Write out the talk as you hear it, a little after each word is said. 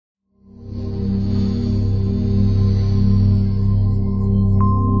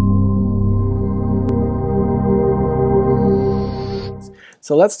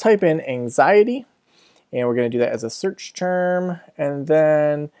So let's type in anxiety, and we're going to do that as a search term, and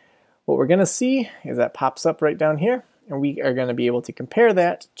then what we're going to see is that pops up right down here, and we are going to be able to compare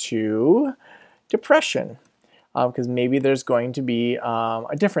that to depression, because maybe there's going to be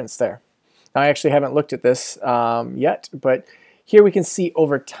a difference there. Now, I actually haven't looked at this yet, but here we can see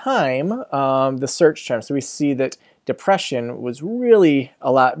over time the search term. So we see that depression was really a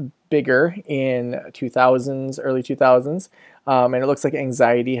lot bigger in early 2000s, and it looks like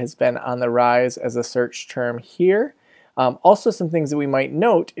anxiety has been on the rise as a search term here. Also, some things that we might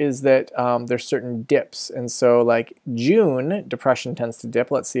note is that there's certain dips, and so like June, depression tends to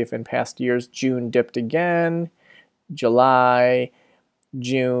dip. Let's see if in past years June dipped again, July,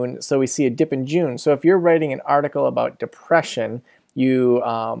 June. So we see a dip in June. So if you're writing an article about depression, you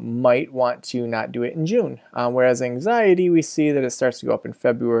might want to not do it in June. Whereas anxiety, we see that it starts to go up in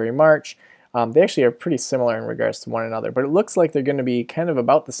February, March. They actually are pretty similar in regards to one another, but it looks like they're going to be kind of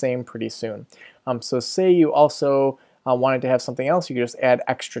about the same pretty soon. So say you also wanted to have something else, you could just add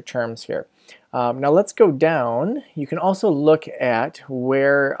extra terms here. Now let's go down. You can also look at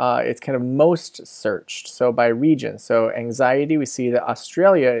where it's kind of most searched, so by region. So anxiety, we see that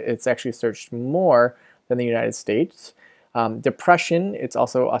Australia, it's actually searched more than the United States. Depression, it's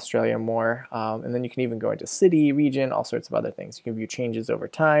also Australia more, and then you can even go into city, region, all sorts of other things. You can view changes over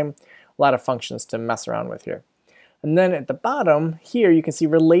time, a lot of functions to mess around with here. And then at the bottom here you can see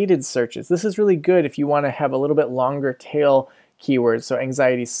related searches. This is really good if you want to have a little bit longer tail keywords. So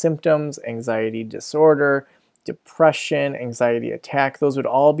anxiety symptoms, anxiety disorder, depression, anxiety attack, those would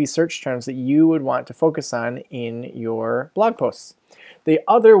all be search terms that you would want to focus on in your blog posts. The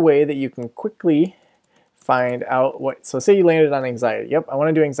other way that you can quickly find out so say you landed on anxiety. Yep, I want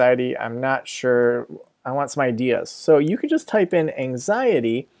to do anxiety. I'm not sure. I want some ideas. So you could just type in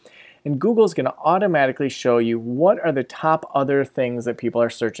anxiety, and Google's going to automatically show you what are the top other things that people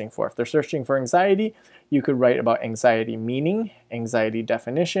are searching for. If they're searching for anxiety, you could write about anxiety meaning, anxiety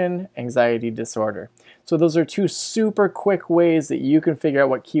definition, anxiety disorder. So those are two super quick ways that you can figure out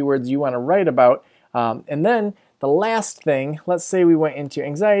what keywords you want to write about. And then the last thing, let's say we went into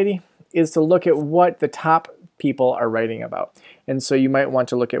anxiety, is to look at what the top people are writing about. And so you might want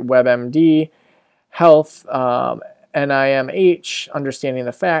to look at WebMD, health, NIMH, understanding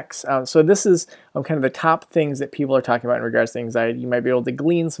the facts. So this is kind of the top things that people are talking about in regards to anxiety. You might be able to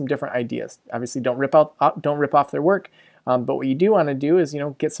glean some different ideas. Obviously, don't rip off their work, but what you do want to do is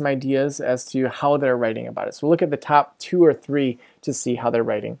get some ideas as to how they're writing about it. So look at the top 2 or 3 to see how they're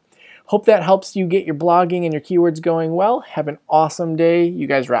writing. Hope that helps you get your blogging and your keywords going well. Have an awesome day. You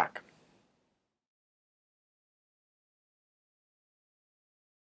guys rock.